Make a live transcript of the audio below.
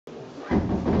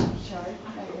chart,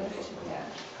 I guess.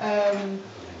 Yeah.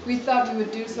 We thought we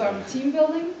would do some team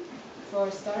building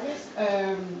for starters,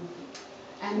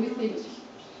 and we think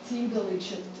team building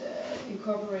should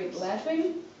incorporate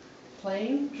laughing,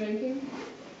 playing, drinking,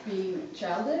 being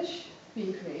childish,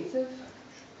 being creative,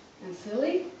 and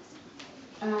silly.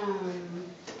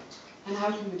 And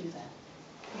how can we do that?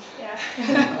 Yeah.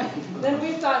 Then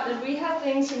we thought that we have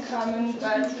things in common,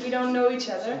 but we don't know each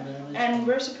other, and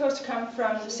we're supposed to come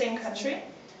from the same country,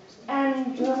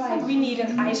 and we were like, we need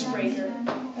an icebreaker.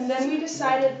 And then we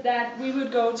decided that we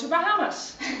would go to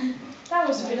Bahamas. That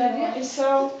was a good idea.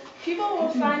 So people will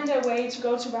find their way to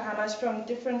go to Bahamas from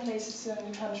different places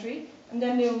in the country, and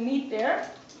then they'll meet there.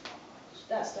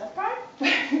 That's that part.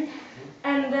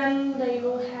 And then they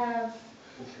will have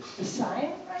a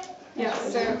sign, right? Yeah,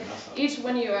 so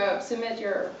when you submit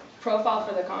your profile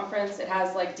for the conference, it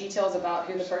has like details about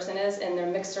who the person is, and they're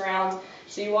mixed around.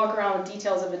 So you walk around with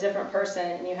details of a different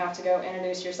person, and you have to go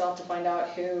introduce yourself to find out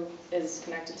who is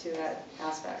connected to that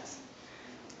aspect.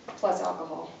 Plus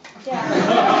alcohol. Yeah.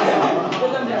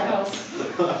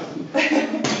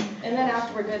 And then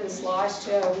after we're good in slosh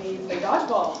too, we play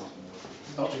dodgeball.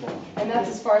 And that's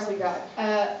as far as we got.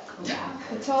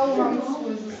 The tall ones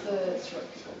versus the short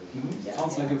people. Yeah.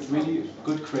 Sounds like a really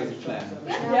good creative plan.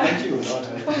 Yeah.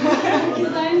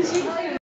 Thank you.